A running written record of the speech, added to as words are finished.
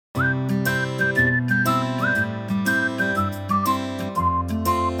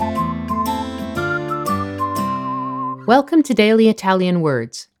Welcome to Daily Italian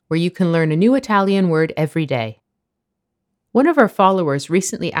Words, where you can learn a new Italian word every day. One of our followers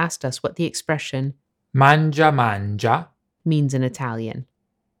recently asked us what the expression mangia mangia, means in Italian.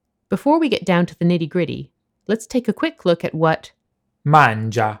 Before we get down to the nitty-gritty, let's take a quick look at what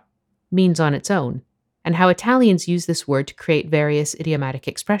mangia, means on its own, and how Italians use this word to create various idiomatic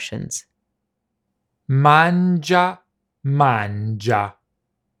expressions. mangia, mangia,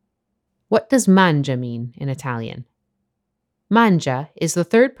 What does mangia mean in Italian? Mangia is the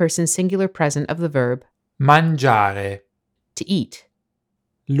third person singular present of the verb mangiare. to eat.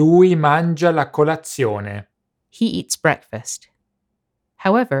 Lui mangia la colazione. He eats breakfast.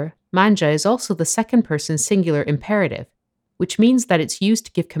 However, mangia is also the second person singular imperative, which means that it's used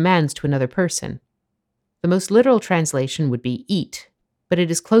to give commands to another person. The most literal translation would be eat, but it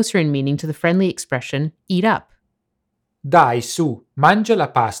is closer in meaning to the friendly expression eat up. Dai su, mangia la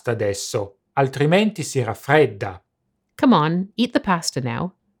pasta adesso, altrimenti si raffredda. Come on, eat the pasta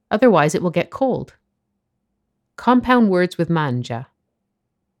now, otherwise it will get cold. Compound words with mangia.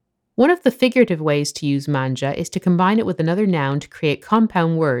 One of the figurative ways to use mangia is to combine it with another noun to create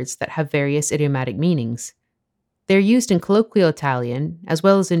compound words that have various idiomatic meanings. They're used in colloquial Italian, as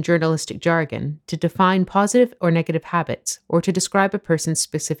well as in journalistic jargon, to define positive or negative habits or to describe a person's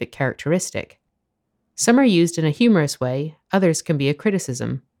specific characteristic. Some are used in a humorous way, others can be a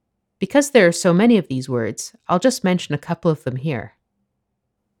criticism. Because there are so many of these words, I'll just mention a couple of them here.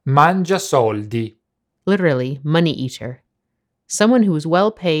 Mangia soldi, Literally, money eater. Someone who is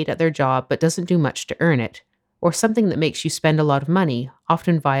well paid at their job but doesn't do much to earn it, or something that makes you spend a lot of money,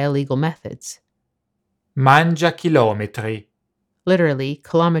 often via legal methods. mangia chilometri, Literally,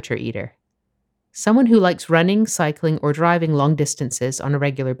 kilometer eater. Someone who likes running, cycling, or driving long distances on a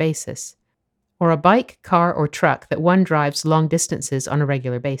regular basis. Or a bike, car, or truck that one drives long distances on a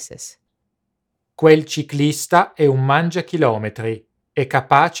regular basis. quel ciclista è un mangiachilometri, è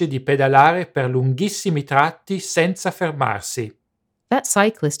capace di pedalare per lunghissimi tratti senza fermarsi. That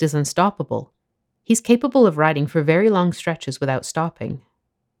cyclist is unstoppable. He's capable of riding for very long stretches without stopping.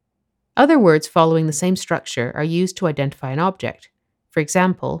 Other words following the same structure are used to identify an object. For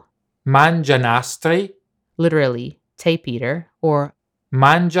example, Mangia nastri, literally, tape eater, or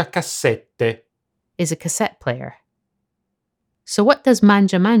mangia cassette. is a cassette player. So what does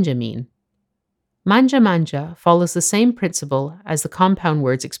mangia mangia mean? Mangia mangia follows the same principle as the compound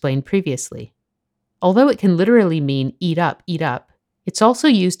words explained previously. Although it can literally mean eat up, it's also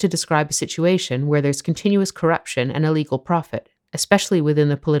used to describe a situation where there's continuous corruption and illegal profit, especially within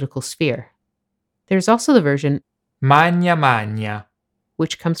the political sphere. There's also the version Magna magna,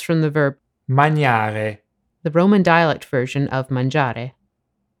 which comes from the verb maniare. the Roman dialect version of mangiare.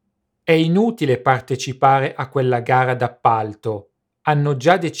 È inutile partecipare a quella gara d'appalto. Hanno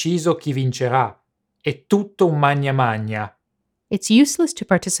già deciso chi vincerà. È tutto un magna magna. It's useless to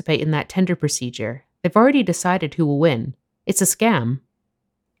participate in that tender procedure. They've already decided who will win. It's a scam.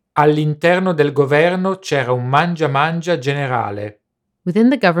 All'interno del governo c'era un mangia mangia generale. Within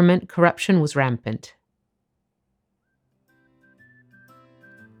the government, corruption was rampant.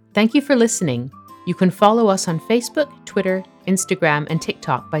 Thank you for listening. You can follow us on Facebook, Twitter, Instagram, and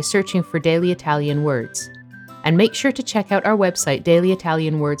TikTok by searching for Daily Italian Words. And make sure to check out our website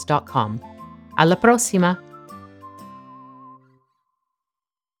dailyitalianwords.com. Alla prossima!